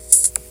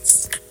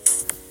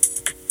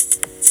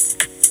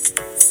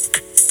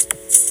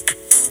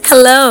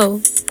Hello,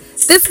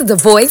 this is The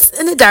Voice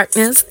in the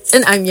Darkness,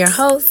 and I'm your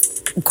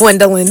host,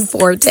 Gwendolyn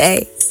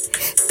Forte.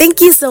 Thank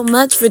you so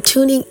much for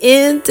tuning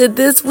in to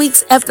this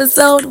week's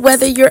episode,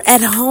 whether you're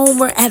at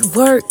home or at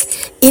work,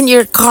 in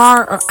your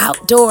car or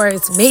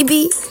outdoors.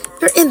 Maybe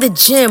you're in the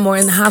gym or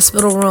in the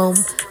hospital room.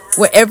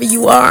 Wherever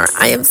you are,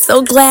 I am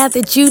so glad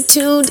that you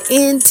tuned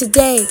in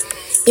today.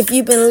 If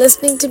you've been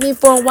listening to me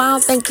for a while,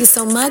 thank you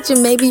so much.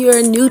 And maybe you're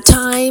a new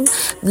time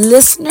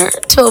listener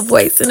to A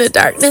Voice in the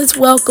Darkness.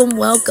 Welcome,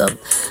 welcome.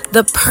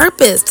 The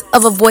purpose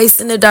of A Voice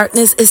in the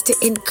Darkness is to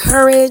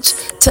encourage,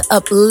 to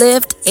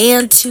uplift,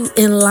 and to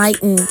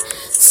enlighten.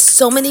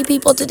 So many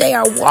people today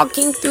are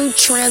walking through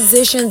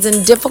transitions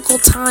and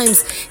difficult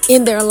times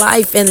in their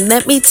life. And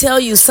let me tell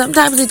you,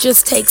 sometimes it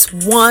just takes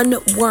one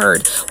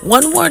word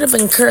of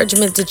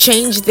encouragement to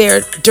change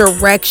their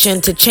direction,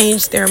 to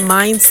change their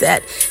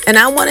mindset. And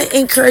I want to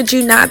encourage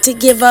you not to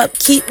give up.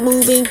 Keep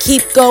moving,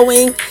 keep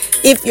going.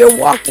 If you're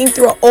walking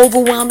through an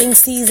overwhelming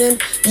season,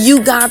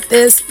 you got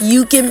this,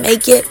 you can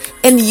make it,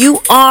 and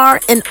you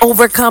are an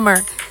overcomer.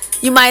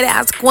 You might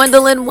ask,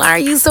 Gwendolyn, why are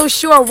you so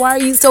sure? Why are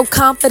you so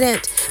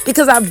confident?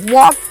 Because I've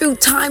walked through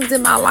times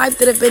in my life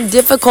that have been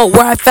difficult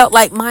where I felt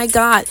like, my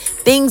God,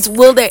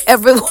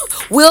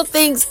 will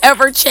things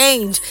ever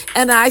change?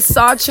 And I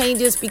saw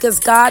changes because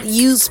God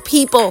used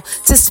people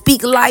to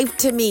speak life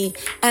to me.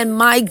 And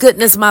my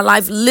goodness, my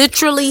life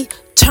literally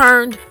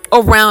turned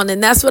around.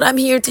 And that's what I'm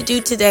here to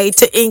do today,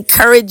 to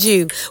encourage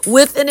you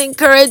with an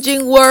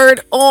encouraging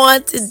word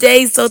on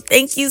today. So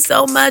thank you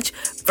so much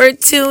for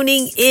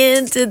tuning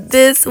in to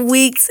this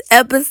week's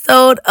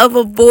episode of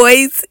A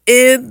Voice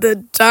in the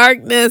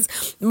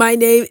Darkness. My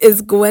name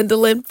is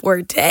Gwendolyn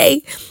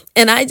Forte,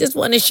 and I just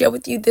want to share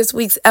with you this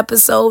week's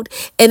episode,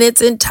 and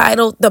it's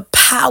entitled The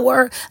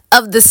Power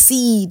of the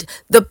Seed.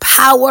 The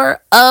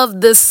Power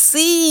of the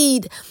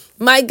Seed.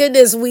 My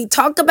goodness, we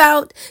talk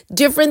about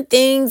different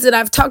things, and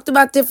I've talked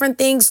about different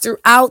things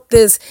throughout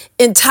this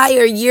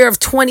entire year of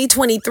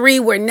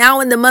 2023. We're now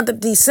in the month of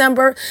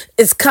December.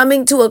 It's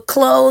coming to a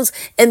close,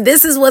 and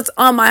this is what's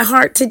on my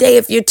heart today.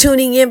 If you're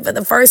tuning in for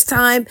the first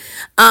time,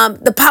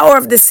 the power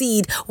of the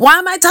seed. Why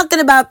am I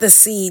talking about the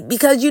seed?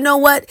 Because you know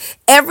what?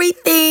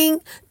 Everything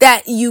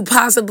that you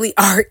possibly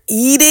are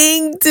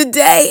eating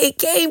today, it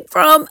came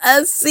from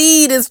a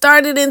seed. It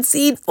started in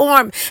seed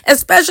form,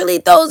 especially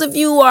those of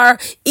you who are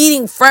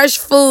eating fresh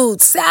food,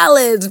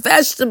 salads,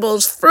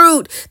 vegetables,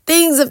 fruit,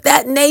 things of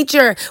that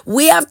nature.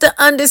 We have to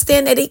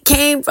understand that it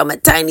came from a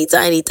tiny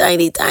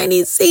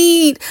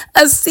seed,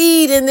 a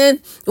seed. And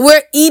then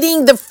we're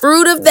eating the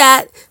fruit of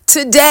that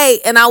today.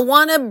 And I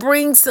want to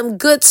bring some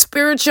good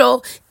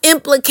spiritual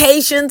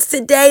implications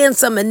today and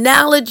some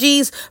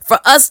analogies for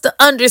us to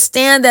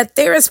understand that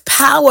there is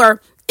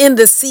power in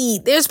the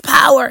seed. There's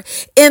power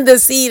in the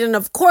seed. And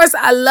of course,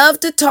 I love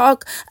to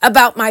talk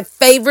about my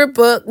favorite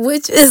book,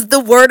 which is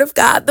the Word of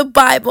God, the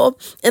Bible.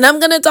 And I'm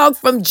going to talk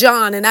from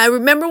John. And I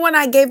remember when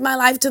I gave my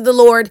life to the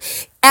Lord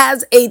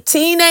as a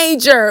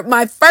teenager,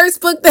 my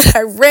first book that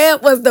I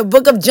read was the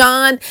book of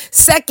John.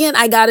 Second,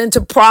 I got into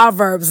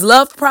Proverbs.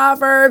 Love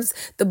Proverbs,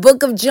 the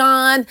book of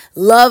John,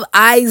 love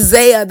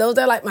Isaiah. Those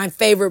are like my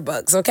favorite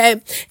books,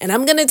 okay? And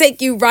I'm going to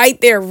take you right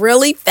there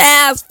really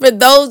fast for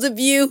those of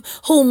you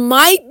who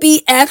might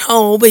be at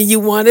home and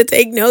you want to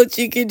take notes,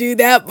 you can do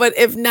that. But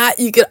if not,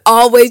 you can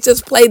always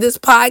just play this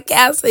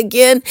podcast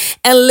again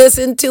and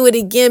listen to it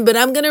again. But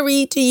I'm going to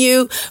read to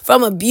you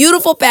from a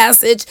beautiful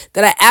passage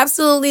that I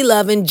absolutely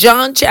love in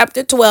John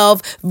chapter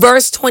 12,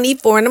 verse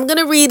 24. And I'm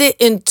going to read it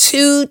in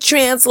two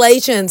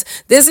translations.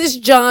 This is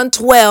John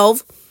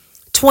 12,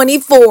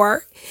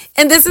 24.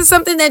 And this is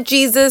something that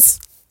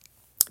Jesus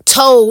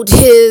told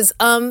his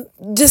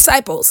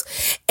disciples.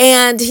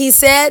 And he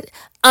said,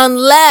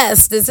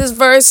 this is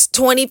verse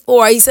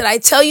 24. He said, I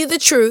tell you the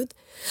truth,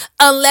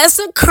 unless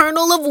a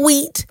kernel of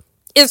wheat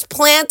is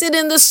planted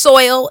in the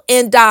soil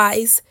and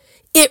dies,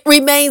 it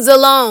remains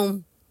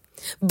alone.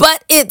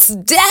 But its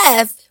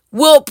death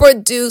will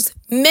produce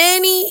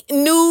many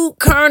new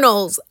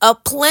kernels, a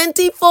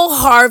plentiful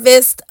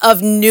harvest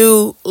of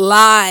new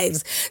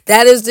lives.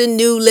 That is the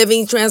New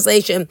Living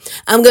Translation.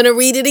 I'm going to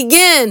read it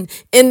again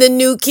in the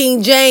New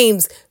King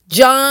James,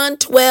 John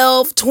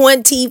 12,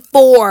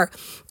 24.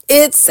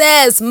 It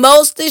says,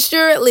 most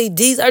assuredly,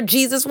 these are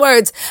Jesus'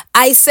 words,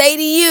 I say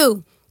to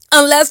you,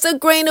 unless a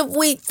grain of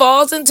wheat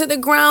falls into the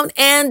ground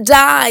and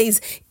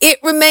dies, it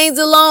remains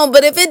alone.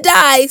 But if it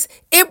dies,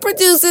 it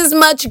produces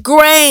much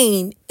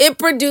grain. It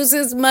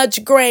produces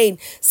much grain.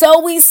 So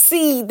we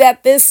see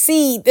that this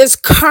seed, this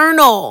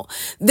kernel,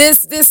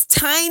 this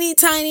tiny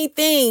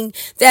thing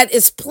that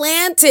is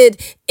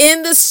planted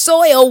in the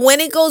soil,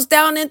 when it goes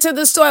down into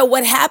the soil,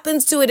 what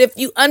happens to it? If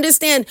you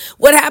understand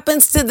what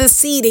happens to the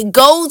seed, it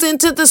goes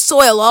into the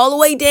soil all the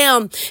way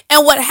down.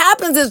 And what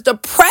happens is the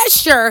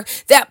pressure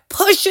that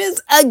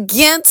pushes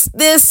against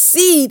this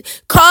seed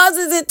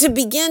causes it to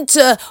begin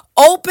to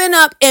open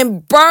up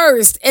and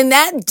burst. And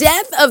that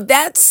death of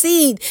that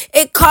seed,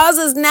 it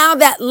causes now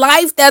that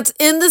life that's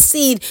in the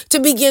seed to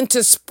begin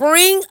to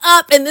spring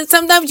up. And then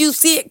sometimes you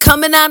see it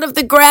coming out of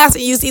the grass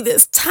and you see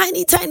this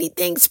tiny, tiny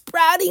thing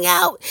sprouting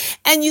out.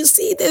 And you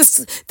see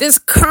this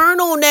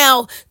kernel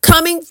now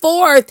coming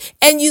forth.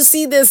 And you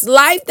see this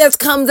life that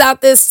comes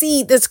out this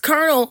seed, this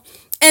kernel.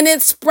 And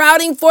it's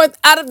sprouting forth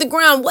out of the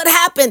ground. What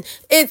happened?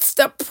 It's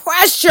the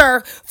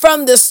pressure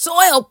from the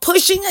soil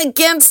pushing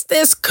against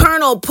this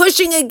kernel,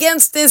 pushing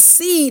against this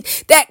seed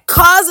that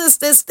causes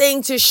this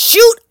thing to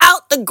shoot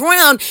out the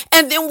ground.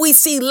 And then we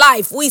see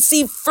life, we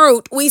see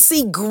fruit, we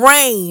see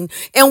grain,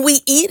 and we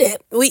eat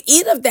it. We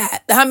eat of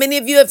that. How many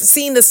of you have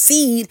seen the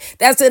seed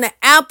that's in an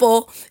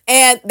apple,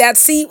 and that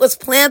seed was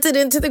planted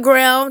into the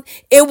ground?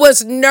 It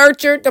was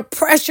nurtured. The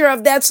pressure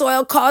of that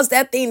soil caused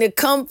that thing to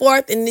come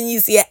forth. And then you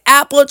see an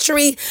apple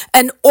tree,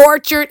 an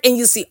orchard, and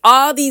you see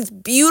all these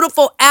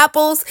beautiful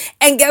apples.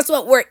 And guess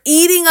what? We're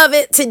eating of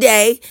it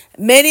today.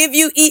 Many of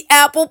you eat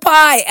apple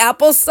pie,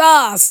 apple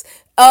sauce,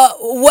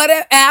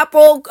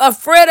 apple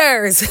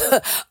fritters,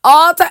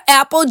 all to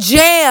apple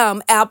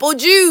jam, apple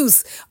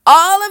juice.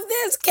 All of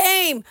this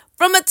came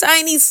from a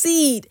tiny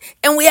seed.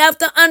 And we have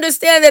to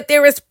understand that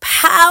there is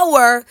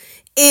power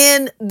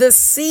in the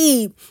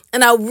seed.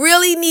 And I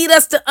really need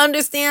us to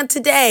understand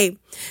today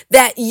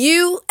that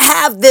you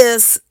have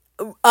this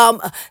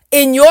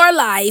in your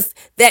life,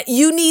 that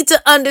you need to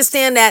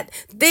understand that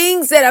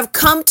things that have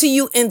come to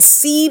you in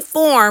seed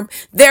form,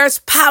 there's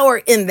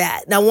power in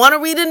that. Now, I want to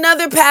read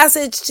another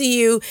passage to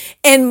you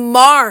in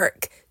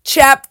Mark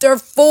chapter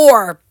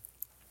 4.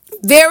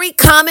 Very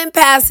common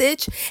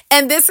passage.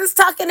 And this is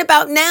talking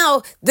about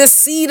now the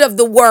seed of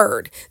the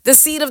word, the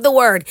seed of the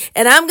word.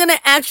 And I'm going to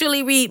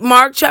actually read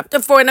Mark chapter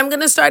 4, and I'm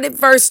going to start at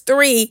verse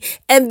 3.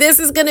 And this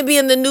is going to be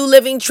in the New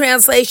Living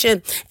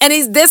Translation.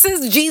 And this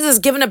is Jesus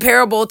giving a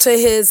parable to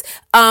his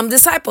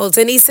disciples.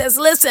 And he says,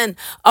 listen,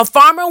 a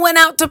farmer went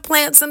out to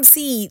plant some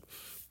seed.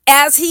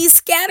 As he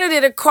scattered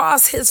it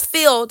across his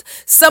field,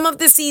 some of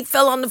the seed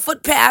fell on the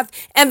footpath,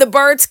 and the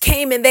birds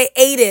came and they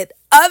ate it.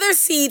 Other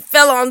seed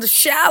fell on the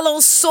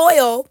shallow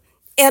soil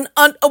and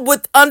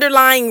with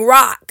underlying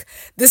rock.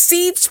 The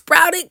seed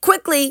sprouted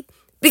quickly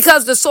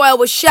because the soil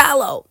was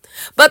shallow,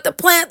 but the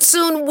plant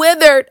soon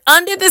withered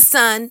under the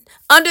sun,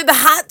 under the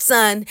hot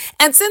sun,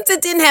 and since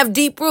it didn't have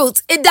deep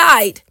roots, it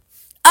died.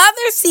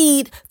 Other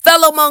seed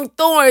fell among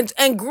thorns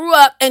and grew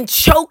up and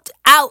choked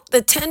out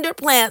the tender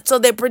plant so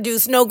they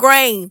produced no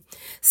grain.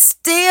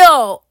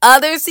 Still,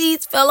 other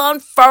seeds fell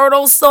on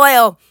fertile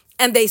soil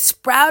and they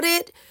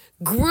sprouted,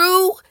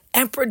 grew,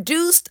 and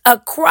produced a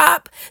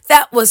crop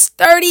that was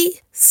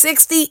 30,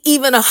 60,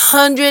 even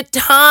 100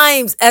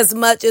 times as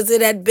much as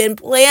it had been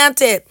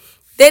planted.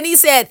 Then he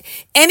said,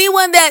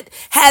 anyone that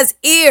has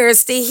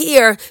ears to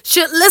hear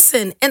should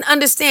listen and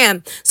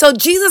understand. So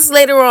Jesus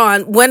later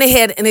on went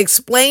ahead and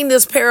explained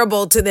this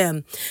parable to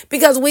them,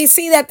 because we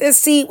see that this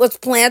seed was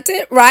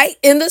planted right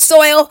in the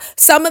soil.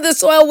 Some of the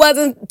soil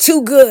wasn't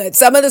too good.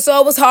 Some of the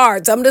soil was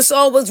hard. Some of the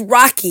soil was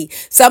rocky.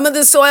 Some of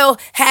the soil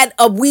had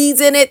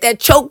weeds in it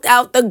that choked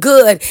out the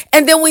good.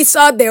 And then we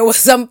saw there was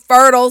some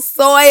fertile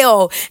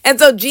soil. And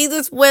so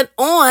Jesus went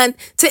on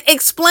to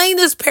explain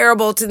this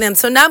parable to them.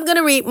 So now I'm going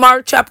to read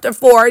Mark chapter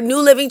 4. New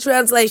Living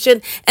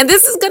Translation. And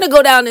this is going to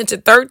go down into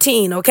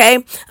 13, okay?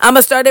 I'm going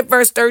to start at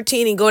verse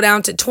 13 and go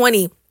down to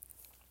 20.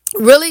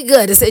 Really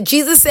good. It said,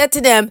 Jesus said to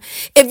them,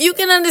 if you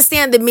can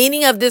understand the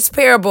meaning of this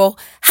parable,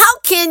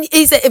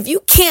 if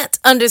you can't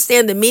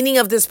understand the meaning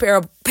of this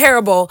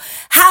parable,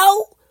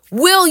 how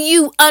will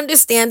you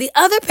understand the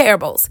other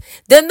parables?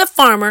 Then the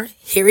farmer,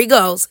 here he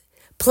goes,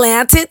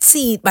 planted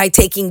seed by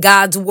taking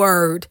God's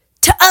word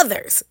to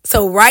others.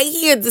 So right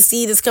here, the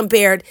seed is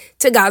compared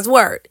to God's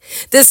word.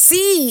 The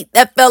seed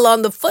that fell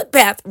on the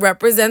footpath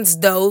represents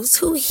those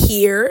who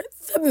hear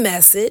the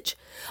message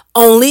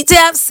only to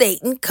have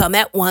Satan come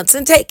at once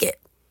and take it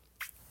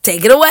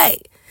away.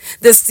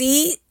 The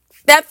seed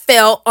that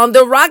fell on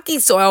the rocky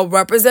soil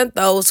represent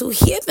those who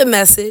hear the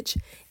message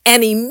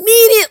and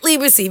immediately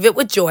receive it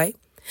with joy.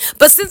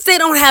 But since they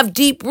don't have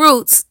deep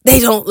roots, they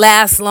don't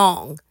last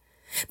long.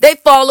 They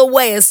fall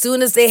away as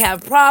soon as they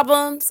have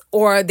problems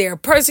or they're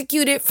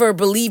persecuted for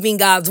believing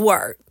God's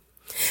word.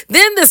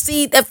 Then the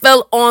seed that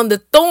fell on the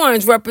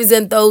thorns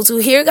represent those who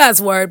hear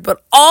God's word,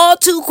 but all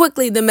too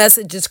quickly the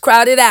message is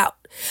crowded out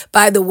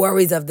by the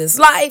worries of this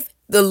life,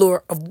 the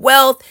lure of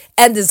wealth,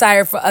 and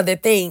desire for other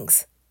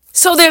things.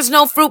 So there's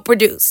no fruit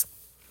produced.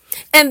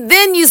 And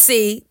then you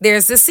see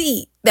there's the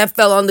seed that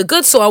fell on the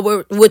good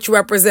soil, which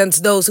represents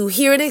those who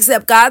hear and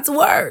accept God's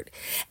word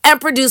and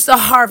produce a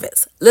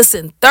harvest.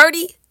 Listen,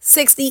 30,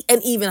 60,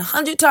 and even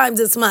 100 times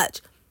as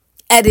much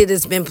as it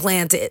has been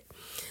planted.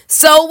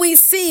 So we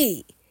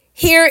see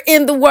here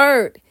in the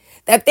word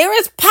that there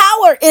is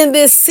power in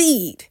this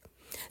seed.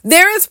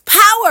 There is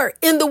power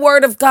in the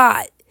word of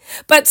God.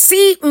 But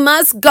seed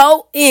must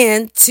go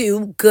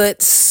into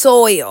good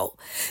soil.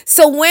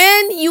 So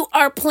when you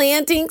are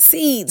planting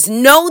seeds,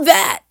 know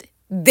that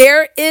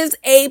there is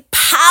a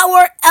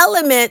power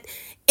element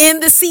in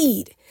the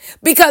seed.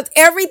 because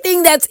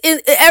everything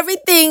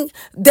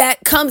that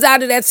comes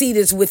out of that seed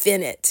is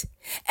within it.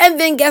 And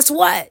then guess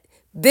what?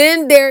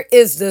 Then there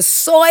is the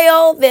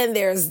soil, then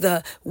there's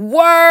the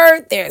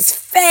word, there's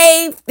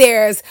faith,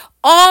 there's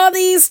all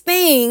these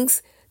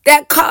things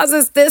that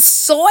causes this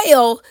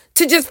soil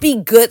to just be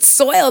good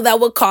soil that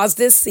will cause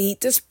this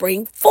seed to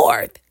spring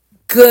forth.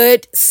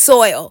 Good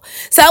soil.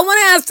 So I want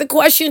to ask the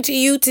question to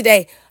you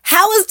today.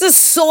 How is the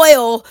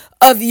soil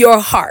of your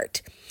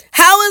heart?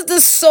 How is the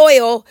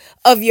soil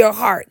of your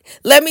heart?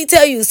 Let me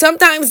tell you,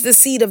 sometimes the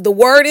seed of the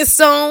word is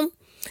sown,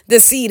 the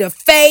seed of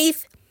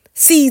faith,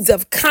 seeds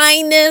of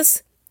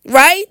kindness,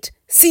 right?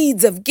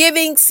 Seeds of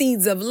giving,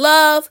 seeds of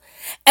love.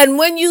 And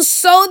when you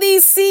sow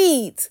these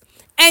seeds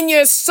and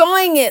you're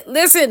sowing it,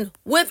 listen,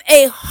 with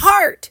a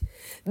heart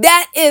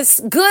that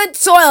is good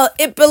soil,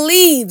 it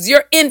believes,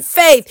 you're in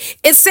faith.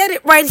 It said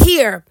it right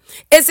here.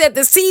 It said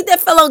the seed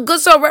that fell on good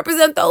soil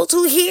represent those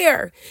who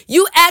hear.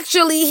 You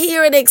actually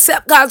hear and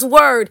accept God's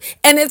word,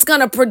 and it's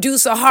going to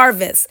produce a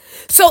harvest.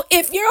 So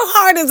if your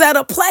heart is at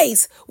a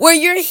place where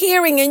you're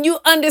hearing and you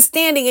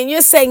understanding and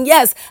you're saying,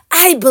 yes,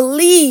 I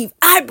believe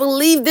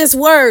this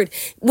word.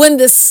 When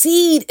the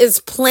seed is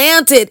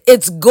planted,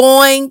 it's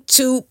going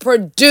to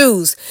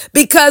produce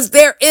because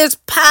there is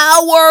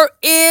power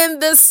in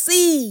the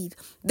seed.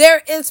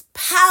 There is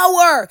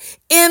power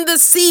in the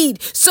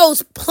seed. So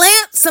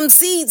plant some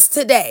seeds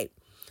today.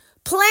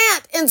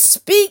 Plant and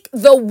speak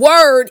the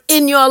word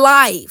in your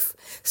life.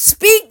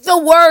 Speak the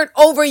word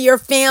over your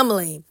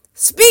family.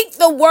 Speak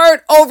the word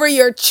over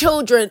your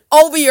children,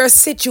 over your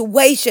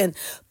situation.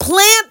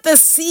 Plant the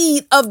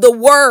seed of the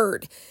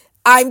word.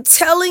 I'm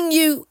telling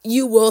you,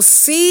 you will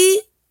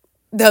see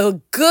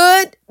the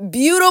good,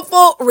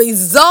 beautiful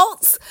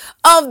results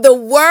of the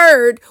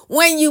word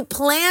when you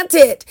plant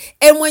it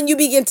and when you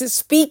begin to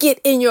speak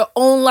it in your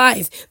own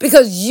life,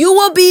 because you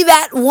will be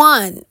that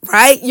one,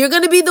 right? You're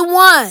going to be the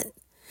one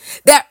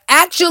that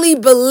actually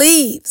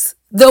believes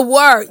the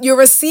word. You're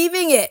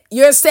receiving it.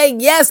 You're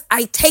saying, yes,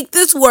 I take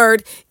this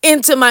word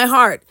into my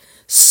heart.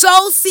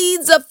 Sow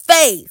seeds of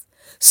faith.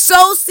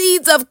 Sow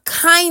seeds of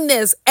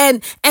kindness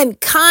and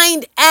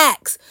kind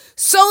acts.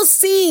 Sow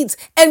seeds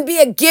and be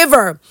a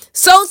giver.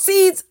 Sow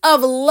seeds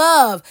of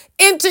love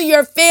into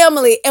your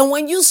family. And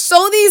when you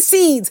sow these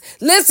seeds,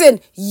 listen,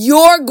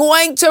 you're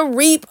going to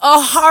reap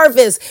a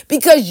harvest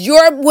because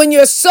when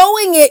you're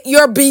sowing it,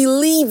 you're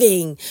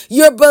believing.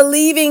 You're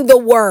believing the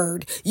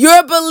word.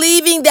 You're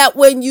believing that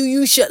when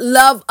you should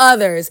love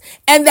others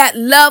and that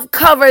love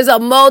covers a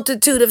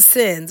multitude of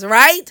sins,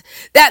 right?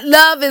 That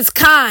love is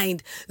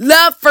kind.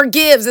 Love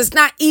forgives. It's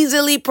not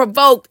easily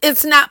provoked.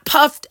 It's not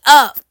puffed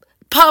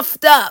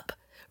up,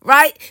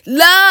 right?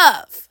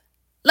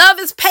 Love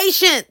is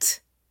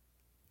patient.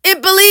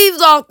 It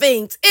believes all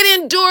things.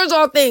 It endures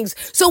all things.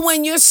 So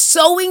when you're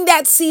sowing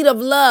that seed of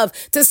love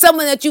to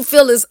someone that you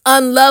feel is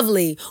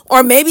unlovely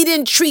or maybe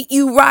didn't treat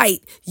you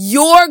right,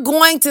 you're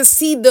going to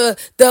see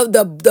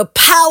the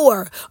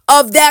power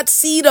of that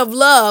seed of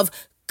love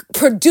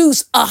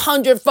produce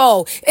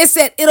 100-fold. It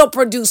said it'll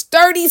produce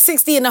 30,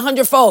 60, and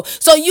 100-fold.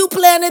 So you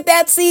planted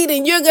that seed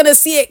and you're going to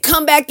see it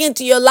come back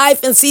into your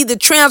life and see the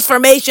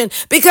transformation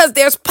because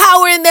there's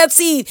power in that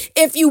seed.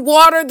 If you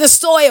water the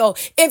soil,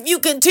 if you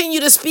continue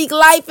to speak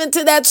life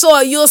into that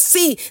soil, you'll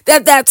see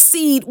that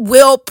seed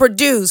will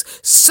produce.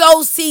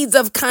 Sow seeds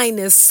of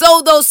kindness.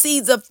 Sow those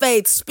seeds of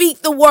faith.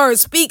 Speak the word.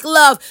 Speak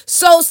love.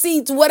 Sow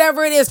seeds,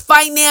 whatever it is,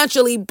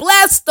 financially.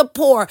 Bless the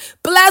poor.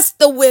 Bless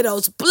the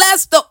widows.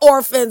 Bless the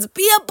orphans.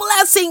 Be a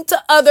blessing to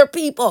other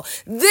people.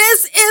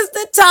 This is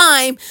the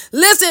time,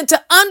 listen,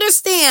 to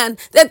understand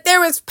that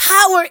there is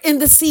power in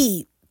the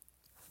seed.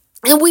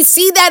 And we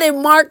see that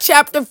in Mark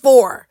chapter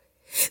 4,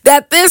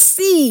 that this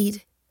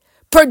seed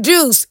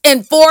produced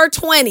in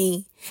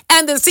 420.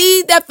 And the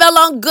seed that fell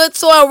on good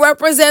soil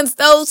represents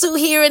those who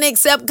hear and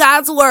accept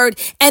God's word,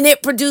 and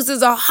it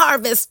produces a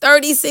harvest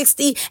 30,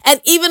 60,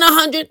 and even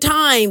 100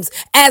 times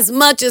as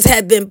much as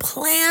had been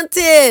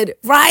planted,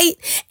 right?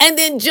 And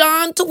then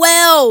John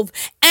 12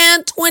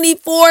 and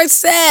 24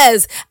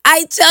 says,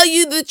 I tell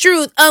you the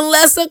truth,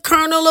 unless a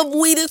kernel of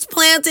wheat is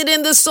planted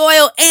in the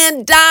soil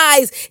and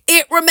dies,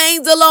 it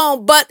remains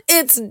alone, but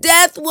its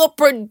death will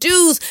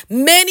produce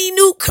many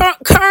new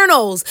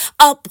kernels,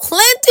 a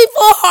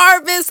plentiful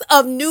harvest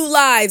of new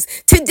lives.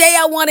 Today,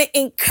 I want to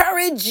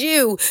encourage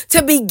you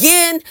to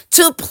begin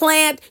to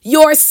plant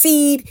your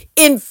seed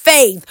in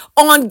faith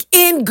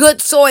in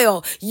good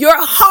soil. Your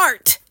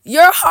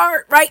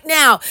heart right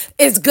now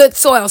is good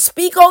soil.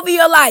 Speak over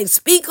your life.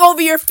 Speak over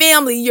your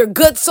family, your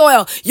good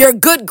soil, your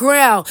good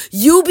ground.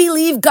 You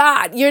believe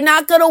God. You're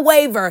not going to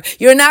waver.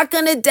 You're not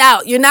going to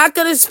doubt. You're not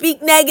going to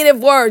speak negative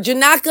words. You're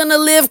not going to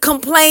live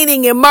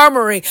complaining and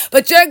murmuring,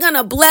 but you're going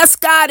to bless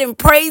God and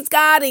praise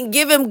God and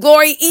give him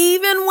glory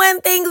even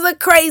when things are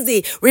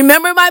crazy.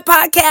 Remember my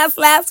podcast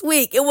last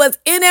week? It was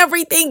in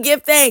everything,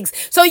 give thanks.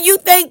 So you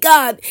thank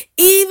God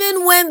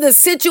even when the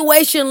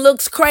situation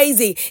looks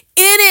crazy,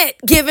 in it,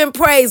 giving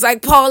praise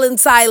like Paul and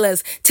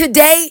Silas.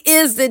 Today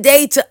is the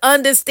day to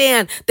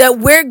understand that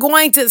we're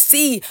going to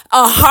see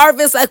a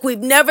harvest like we've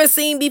never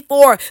seen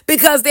before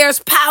because there's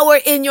power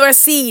in your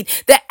seed.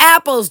 The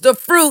apples, the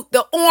fruit,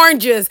 the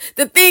oranges,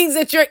 the things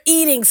that you're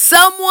eating.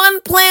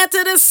 Someone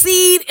planted a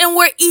seed and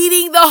we're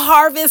eating the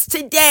harvest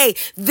today.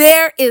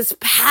 There is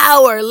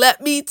power.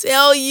 Let me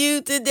tell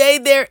you today,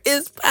 there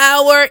is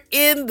power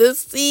in the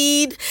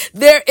seed.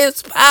 There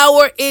is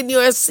power in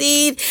your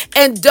seed.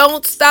 And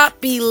don't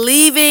stop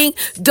believing.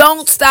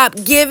 Don't stop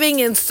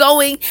giving and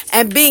sowing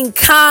and being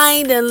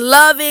kind and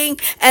loving.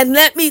 And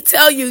let me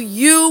tell you,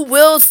 you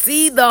will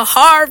see the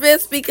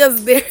harvest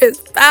because there is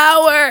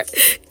power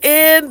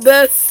in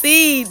the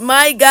seed.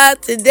 My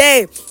God,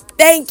 today.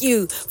 Thank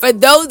you for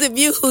those of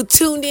you who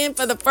tuned in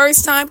for the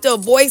first time to A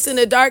Voice in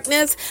the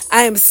Darkness.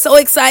 I am so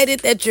excited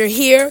that you're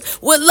here.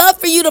 Would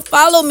love for you to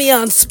follow me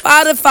on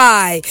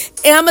Spotify,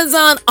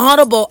 Amazon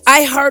Audible,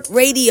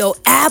 iHeartRadio,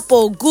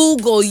 Apple,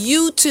 Google,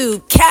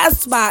 YouTube,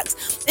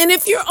 Castbox. And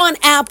if you're on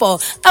Apple,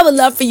 I would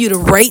love for you to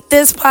rate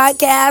this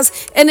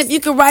podcast. And if you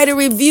could write a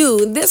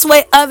review, this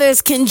way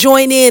others can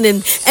join in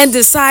and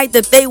decide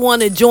that they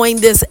want to join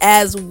this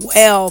as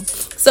well.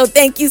 So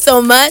thank you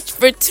so much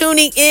for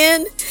tuning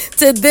in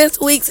to this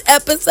week's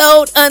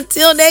episode.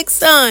 Until next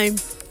time,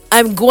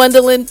 I'm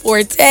Gwendolyn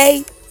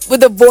Forte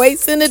with A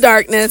Voice in the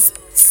Darkness,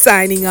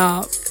 signing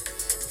off.